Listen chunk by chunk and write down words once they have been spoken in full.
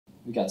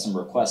we got some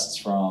requests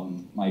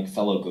from my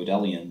fellow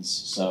Gödelians.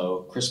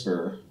 So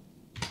CRISPR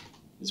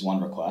is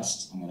one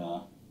request.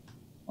 One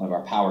of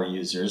our power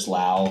users,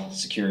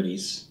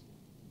 𝗢𝗚𝗚𝗘𝗢𝗍𝒠,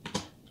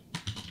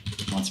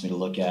 wants me to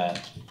look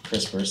at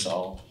CRISPR, so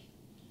I'll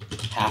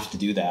have to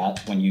do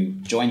that. When you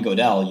join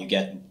Gödel, you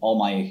get all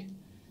my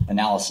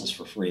analysis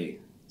for free.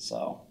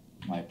 So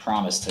my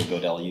promise to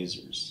Gödel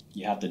users.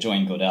 You have to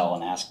join Gödel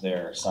and ask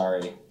there.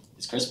 Sorry.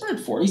 Is CRISPR at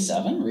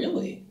 47?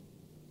 Really?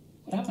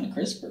 What happened to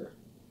CRISPR?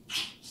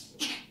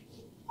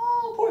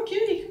 Oh, poor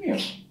kitty. Come here.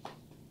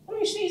 Oh,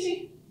 you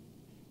sneezy.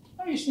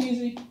 Oh, you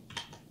sneezy.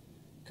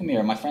 Come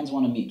here. My friends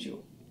want to meet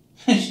you.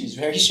 She's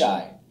very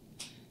shy.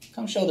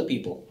 Come show the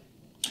people.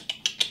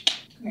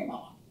 Come here,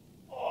 Mama.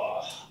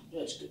 Oh,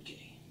 that's a good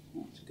kitty.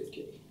 That's a good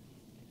kitty.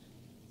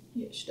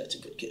 Yes, that's a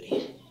good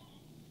kitty.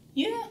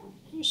 Yeah?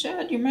 You're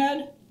sad? You're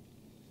mad?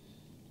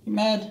 You're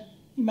mad?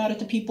 You mad at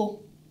the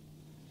people?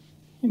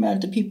 You're mad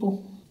at the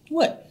people?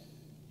 What?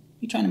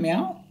 You trying to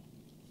meow?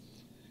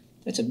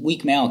 That's a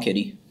weak meow,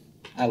 kitty.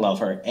 I love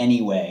her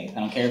anyway. I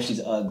don't care if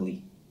she's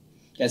ugly.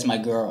 That's my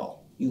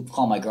girl. You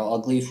call my girl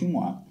ugly if you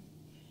want.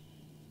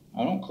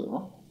 I don't care.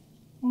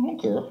 I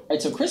don't care. All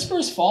right, so CRISPR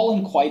has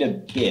fallen quite a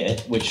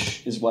bit,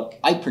 which is what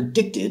I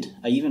predicted.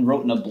 I even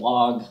wrote in a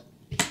blog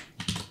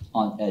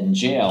in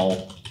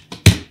jail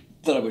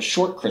that I was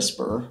short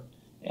CRISPR,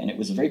 and it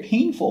was a very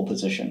painful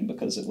position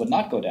because it would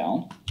not go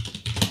down.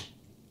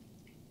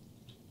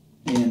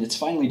 And it's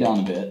finally down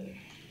a bit.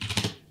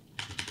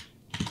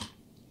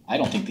 I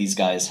don't think these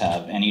guys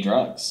have any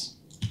drugs,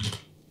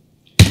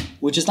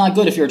 which is not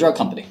good if you're a drug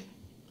company.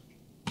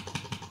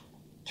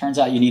 Turns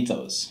out you need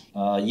those.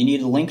 You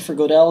need a link for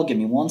Gödel. Give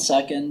me 1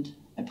 second.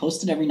 I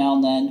post it every now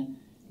and then.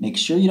 Make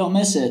sure you don't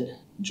miss it.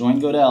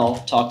 Join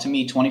Gödel. Talk to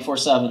me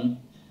 24/7.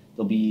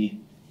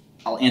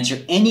 I'll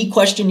answer any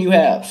question you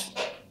have.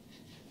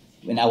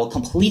 And I will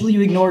completely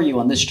ignore you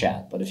on this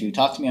chat. But if you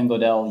talk to me on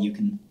Gödel, you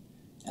can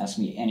ask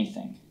me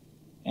anything.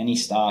 Any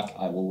stock,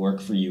 I will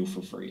work for you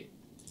for free.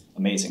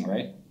 Amazing,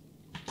 right?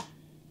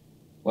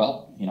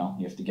 Well, you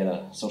have to get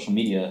a social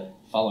media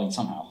following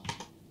somehow.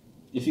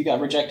 If you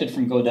got rejected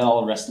from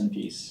Gödel, rest in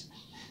peace.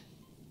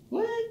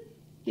 What?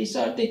 They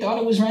thought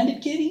it was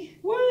rented, kitty?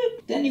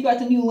 What? Then you got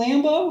the new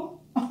Lambo?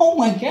 Oh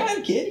my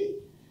God, kitty.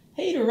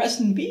 Hey, to rest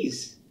in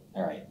peace.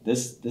 All right,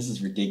 this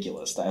is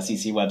ridiculous. The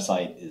SEC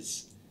website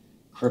is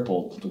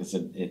crippled because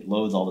it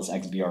loads all this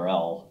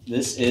XBRL.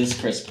 This is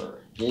CRISPR.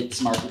 Its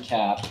market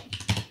cap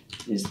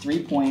is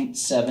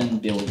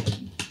 3.7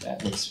 billion.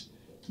 That looks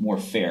more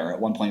fair. At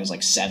one point it was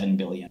like 7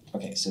 billion.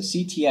 Okay, so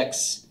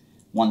CTX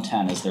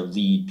 110 is their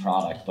lead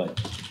product, but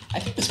I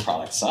think this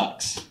product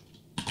sucks.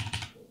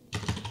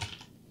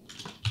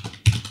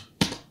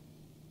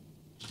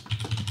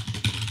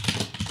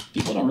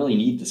 People don't really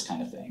need this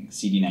kind of thing.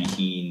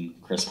 CD19,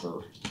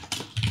 CRISPR.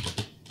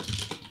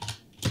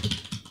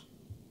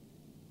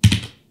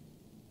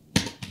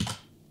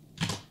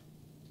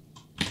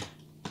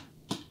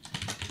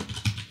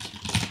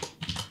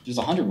 There's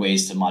 100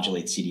 ways to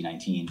modulate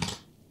CD19.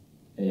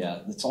 Yeah,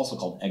 it's also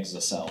called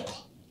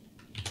𝗥𝗚𝗚𝗓.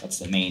 That's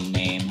the main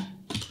name.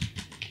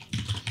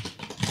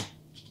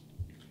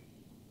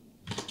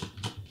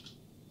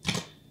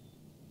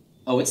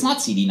 Oh, it's not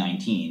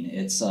CD19.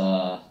 It's,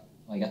 I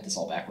got this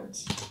all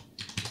backwards.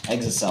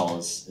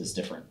 𝗥𝗚𝗚𝗓 is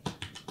different.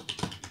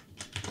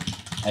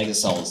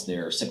 𝗥𝗚𝗚𝗓 is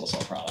their sickle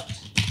cell product.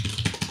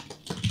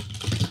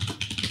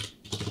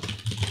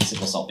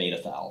 Sickle cell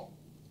beta-thal.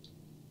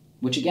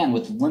 Which again,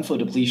 with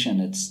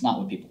lymphodepletion, it's not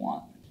what people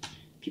want.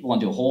 People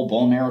want to do a whole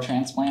bone marrow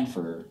transplant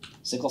for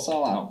sickle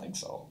cell? I don't think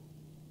so.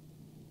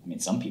 I mean,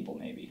 some people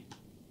maybe.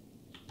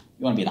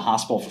 You want to be in a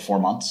hospital for 4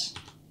 months,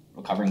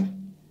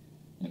 recovering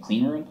in a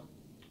clean room?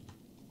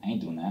 I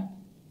ain't doing that.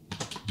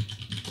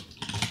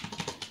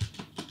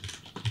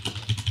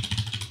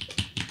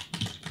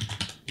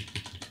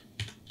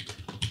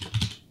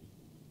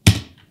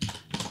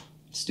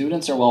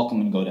 Students are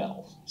welcome in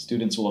Gödel.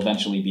 Students will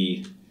eventually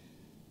be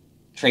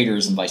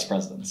traders and vice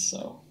presidents,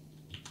 so.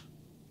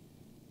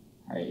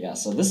 All right, yeah,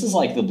 so this is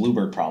like the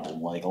Bluebird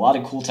problem. Like a lot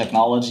of cool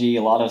technology,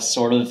 a lot of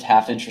sort of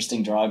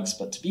half-interesting drugs,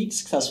 but to be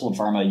successful in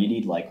pharma, you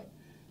need like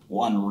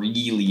one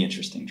really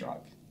interesting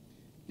drug.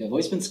 Yeah, I've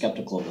always been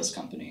skeptical of this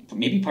company. But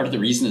maybe part of the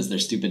reason is their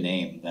stupid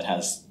name that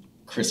has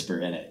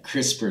CRISPR in it,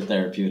 Crispr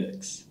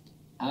Therapeutics.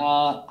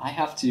 I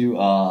have to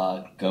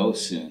go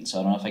soon, so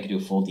I don't know if I can do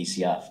a full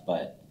DCF,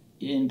 but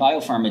in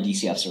biopharma,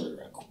 DCFs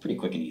are pretty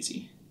quick and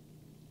easy.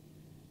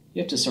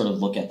 You have to sort of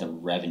look at the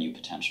revenue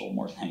potential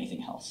more than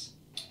anything else.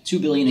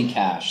 $2 billion in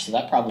cash, so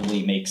that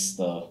probably makes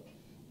the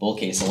bull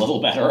case a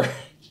little better.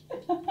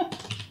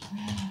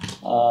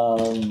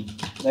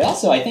 They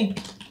also, I think,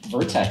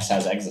 Vertex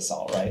has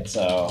𝗥𝗚𝗚𝗓, right?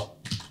 So,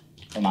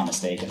 if I'm not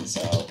mistaken,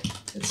 so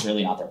it's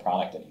really not their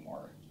product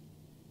anymore.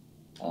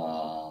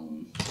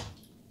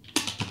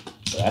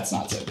 So that's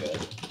not so good.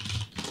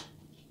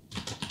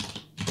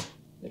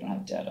 They don't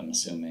have debt, I'm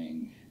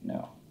assuming.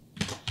 No.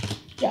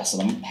 Yeah,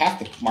 so half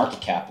the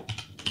market cap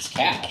is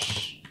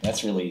cash.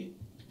 That's really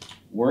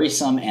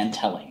worrisome and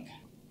telling.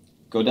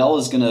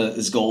 Gödel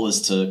his goal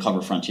is to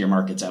cover frontier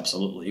markets,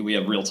 absolutely. We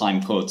have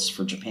real-time quotes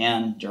for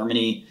Japan,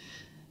 Germany,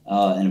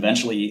 and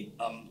eventually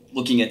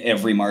looking at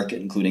every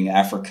market, including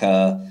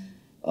Africa,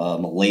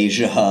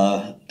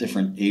 Malaysia,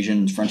 different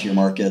Asian frontier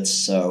markets.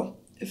 So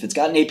if it's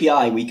got an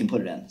API, we can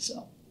put it in.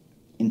 So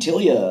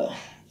𝗕𝗢𝗢𝗓,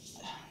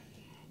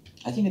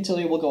 I think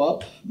𝗕𝗢𝗢𝗓 will go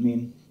up. I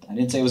mean, I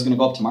didn't say it was going to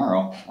go up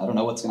tomorrow. I don't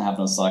know what's going to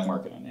happen on the stock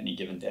market on any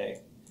given day.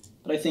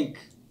 But I think,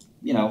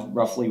 you know,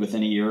 roughly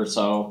within a year or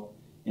so,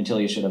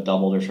 𝗕𝗢𝗢𝗓 should have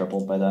doubled or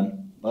tripled by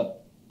then.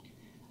 But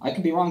I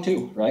could be wrong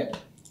too, right?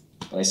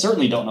 But I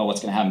certainly don't know what's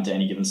going to happen to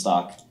any given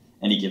stock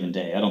any given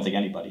day. I don't think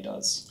anybody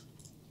does.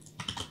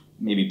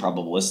 Maybe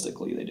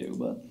probabilistically they do,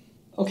 but...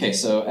 Okay,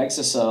 so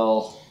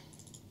𝗥𝗘𝗃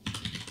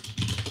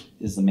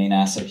is the main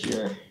asset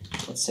here.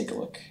 Let's take a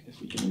look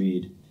if we can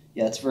read.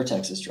 Yeah, it's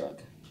Vertex's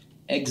drug.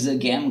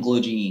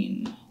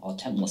 𝗥𝗘𝗓𝗏𝗡𝗧𝗔𝗠𝗡𝗏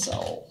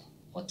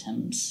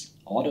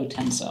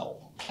autotemcel.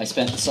 I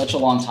spent such a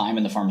long time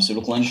in the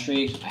pharmaceutical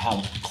industry. I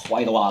have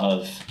quite a lot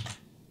of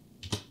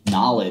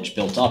knowledge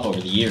built up over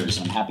the years,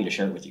 and I'm happy to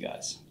share it with you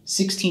guys.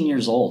 16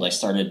 years old, I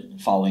started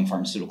following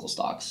pharmaceutical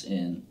stocks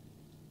in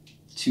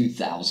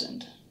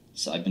 2000.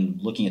 So I've been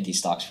looking at these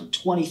stocks for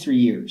 23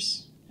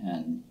 years,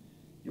 and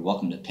you're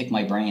welcome to pick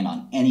my brain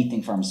on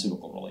anything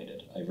pharmaceutical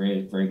related. I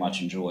very, very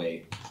much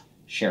enjoy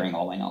sharing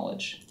all my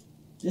knowledge.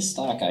 This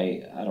stock,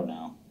 I don't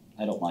know.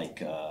 I don't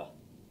like...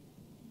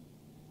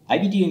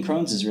 IBD and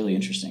Crohn's is really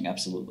interesting,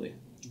 absolutely.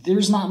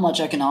 There's not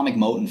much economic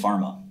moat in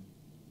pharma.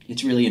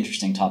 It's really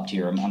interesting, top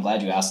tier. I'm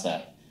glad you asked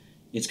that.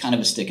 It's kind of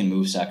a stick and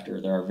move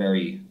sector. There are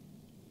very,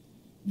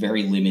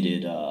 very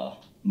limited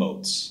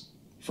moats.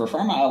 For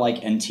pharma, I like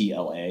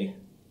NTLA.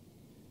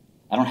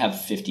 I don't have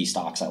 50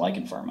 stocks I like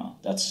in pharma.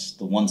 That's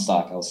the one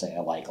stock I'll say I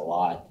like a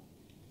lot.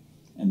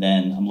 And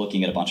then I'm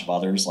looking at a bunch of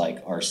others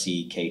like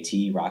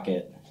RCKT,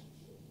 Rocket.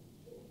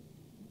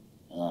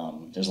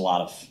 There's a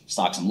lot of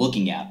stocks I'm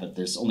looking at, but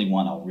there's only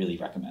one I'll really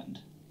recommend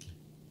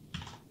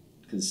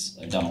because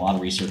I've done a lot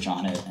of research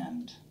on it.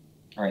 And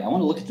all right, I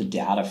want to look at the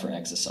data for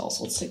𝗥𝗘𝗃. So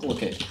let's take a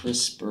look at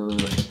Crispr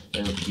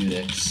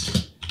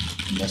Therapeutics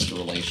investor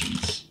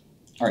relations.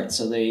 All right,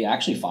 so they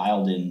actually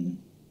filed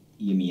in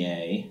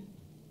EMEA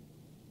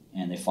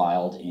and they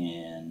filed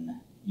in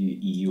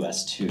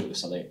US too.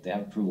 So they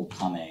have approval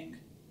coming.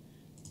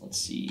 Let's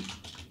see,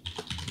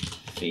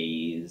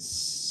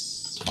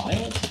 phase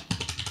filed.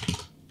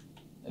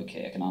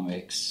 Okay,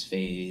 economics,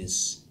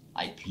 phase,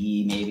 IP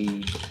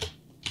maybe,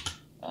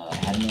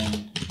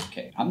 admin.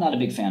 Okay, I'm not a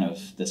big fan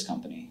of this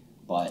company,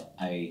 but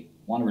I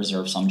want to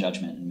reserve some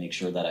judgment and make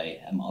sure that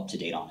I am up to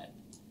date on it.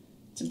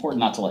 It's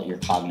important not to let your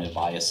cognitive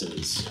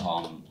biases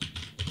come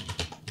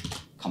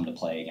to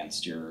play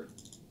against your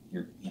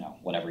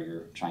whatever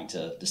you're trying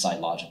to decide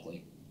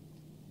logically.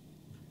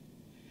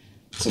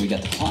 So we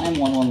got the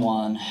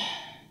𝗠𝗏111.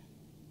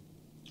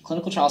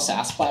 Clinical trial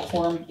SaaS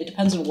platform, it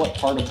depends on what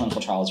part of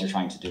clinical trials you're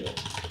trying to do.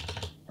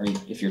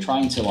 If you're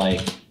trying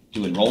to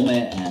do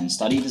enrollment and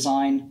study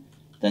design,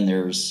 then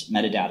there's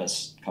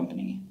Metadata's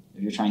company.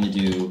 If you're trying to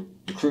do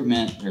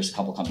recruitment, there's a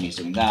couple companies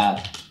doing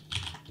that.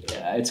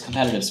 Yeah, it's a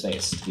competitive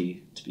space, to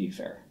be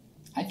fair.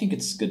 I think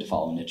it's good to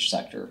follow a niche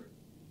sector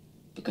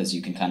because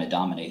you can kind of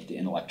dominate the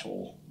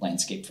intellectual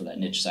landscape for that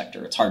niche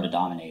sector. It's hard to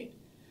dominate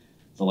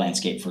the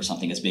landscape for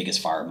something as big as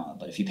pharma,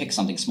 but if you pick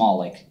something small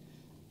like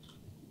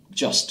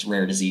just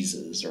rare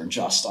diseases or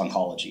just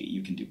oncology,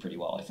 you can do pretty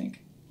well, I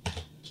think.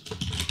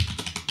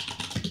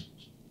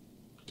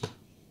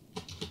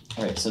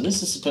 All right, so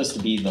this is supposed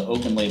to be the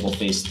open label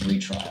phase 3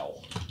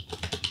 trial,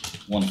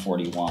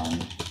 141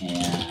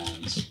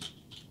 and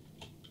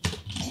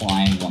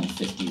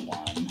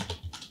𝗠𝗏151.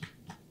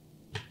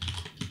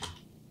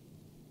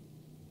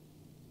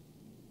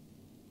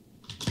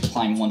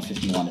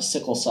 𝗠𝗏151 is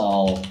sickle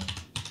cell,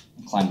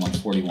 and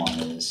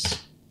𝗠𝗏141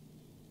 is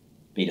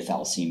beta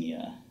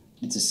thalassemia.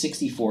 It's a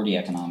 60-40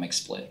 economic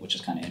split, which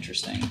is kind of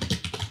interesting.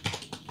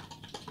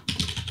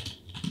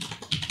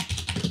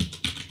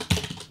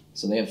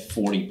 So they have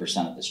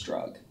 40% of this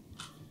drug.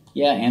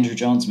 Yeah, Andrew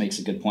Jones makes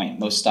a good point.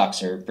 Most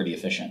stocks are pretty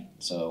efficient.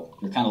 So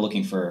you're kind of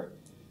looking for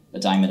a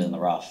diamond in the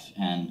rough.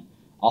 And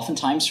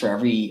oftentimes for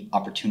every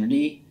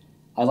opportunity,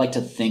 I like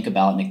to think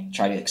about and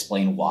try to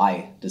explain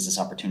why does this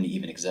opportunity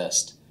even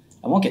exist.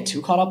 I won't get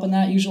too caught up in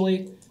that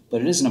usually,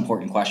 but it is an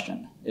important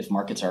question. If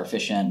markets are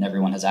efficient and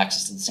everyone has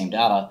access to the same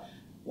data,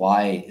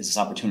 why is this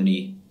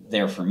opportunity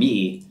there for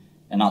me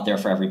and not there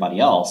for everybody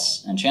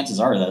else? And chances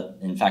are that,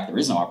 in fact, there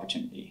is no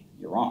opportunity.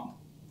 You're wrong.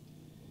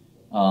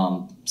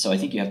 So I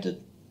think you have to,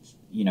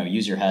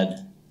 use your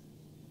head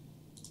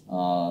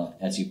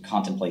as you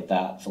contemplate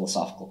that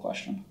philosophical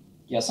question.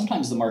 Yeah,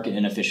 sometimes the market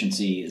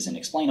inefficiency is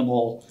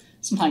inexplainable.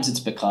 Sometimes it's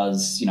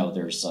because,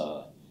 there's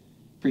a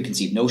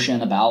preconceived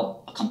notion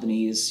about a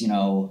company's,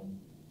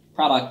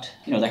 product.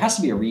 There has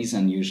to be a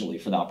reason usually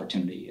for the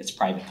opportunity. It's a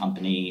private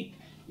company.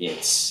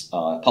 It's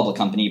a public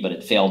company, but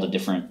it failed a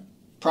different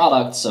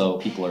product, so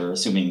people are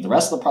assuming the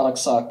rest of the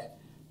products suck.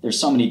 There's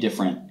so many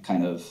different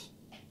kind of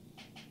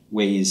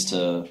ways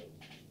to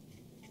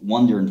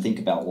wonder and think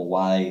about, well,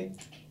 why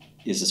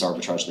is this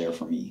arbitrage there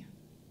for me?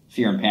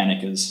 Fear and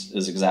panic is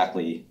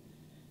exactly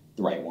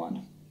the right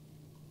one.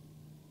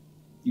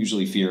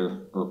 Usually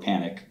fear or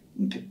panic.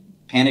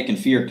 Panic and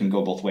fear can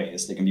go both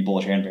ways. They can be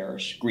bullish and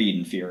bearish. Greed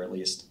and fear, at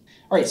least.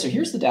 All right, so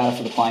here's the data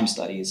for the CLIMB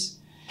studies.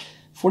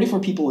 44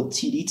 people with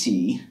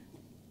TDT.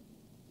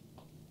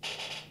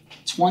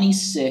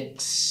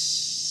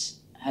 26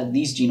 had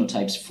these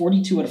genotypes.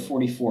 42 out of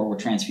 44 were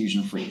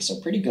transfusion-free, so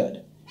pretty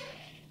good.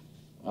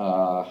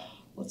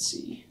 Let's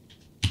see.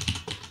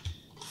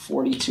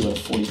 42 out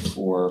of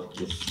 44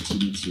 with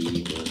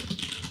TDT were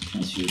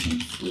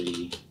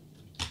transfusion-free.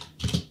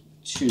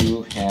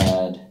 2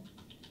 had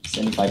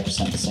 75%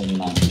 to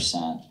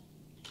 79%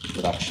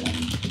 reduction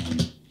in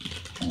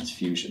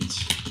transfusions.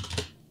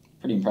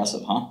 Pretty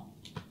impressive, huh?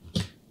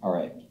 All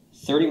right,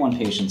 31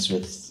 patients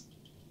with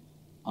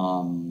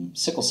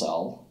sickle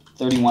cell,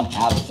 31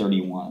 out of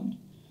 31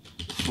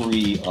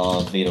 free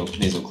of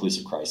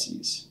𝗕𝗏𝗍𝗍𝗓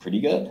crises. Pretty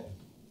good.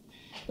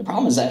 The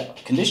problem is that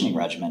conditioning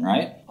regimen,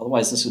 right?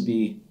 Otherwise, this would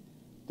be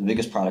the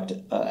biggest product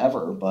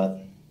ever, but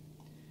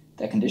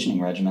that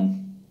conditioning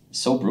regimen is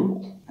so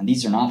brutal, and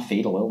these are not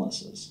fatal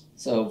illnesses.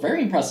 So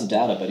very impressive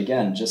data, but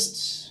again,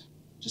 just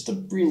a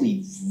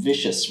really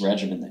vicious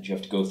regimen that you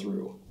have to go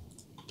through.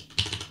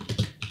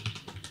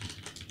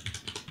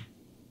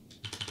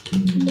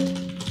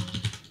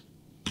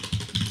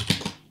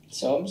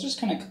 So I'm just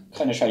kind of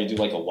trying to do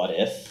like a what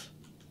if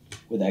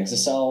with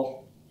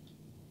𝗥𝗔𝗬𝗓.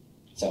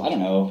 So I don't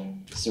know,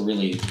 it's a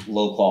really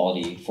low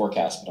quality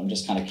forecast, but I'm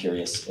just kind of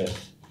curious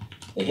if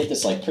they hit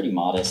this like pretty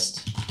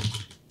modest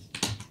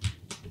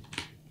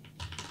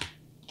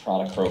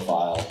product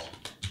profile,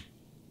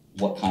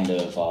 what kind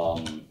of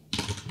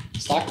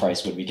stock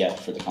price would we get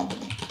for the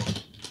company?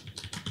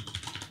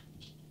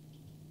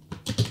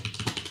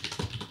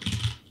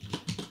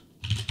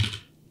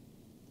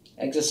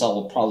 𝗥𝗔𝗬𝗓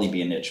will probably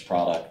be a niche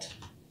product,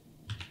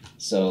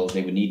 so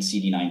they would need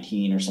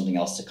CD19 or something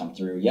else to come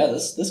through. Yeah,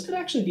 this could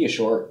actually be a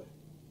short.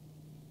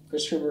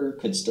 Crispr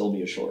could still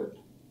be a short.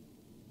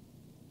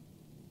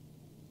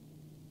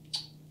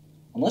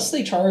 Unless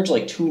they charge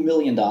like $2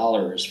 million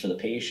for the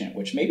patient,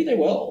 which maybe they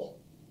will.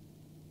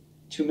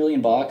 $2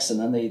 million, and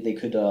then they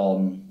could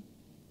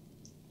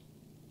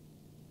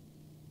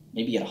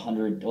maybe get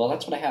 100. Well,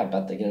 that's what I have.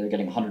 Bet they're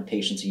getting 100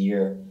 patients a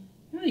year.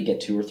 Maybe they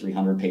get 200 or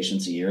 300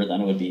 patients a year.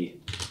 Then it would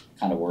be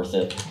kind of worth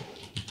it.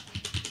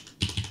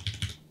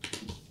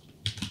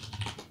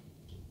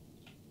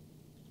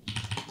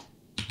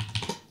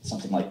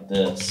 Something like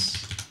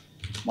this.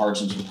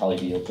 Margins would probably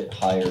be a bit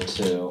higher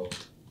too.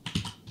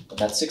 But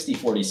that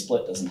 60-40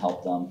 split doesn't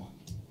help them.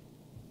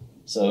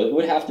 So it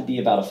would have to be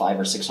about a $500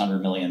 or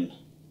 $600 million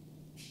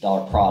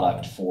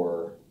product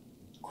for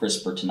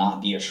Crispr to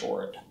not be a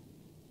short.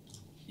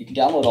 You can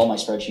download all my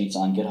spreadsheets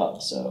on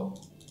GitHub, so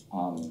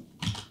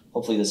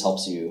hopefully this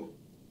helps you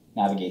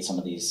navigate some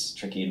of these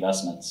tricky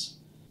investments.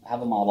 I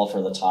have a model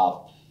for the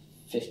top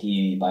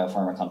 50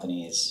 biopharma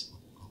companies,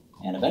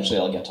 and eventually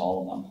I'll get to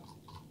all of them.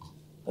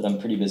 But I'm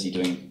pretty busy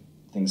doing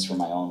things for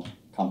my own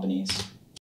companies.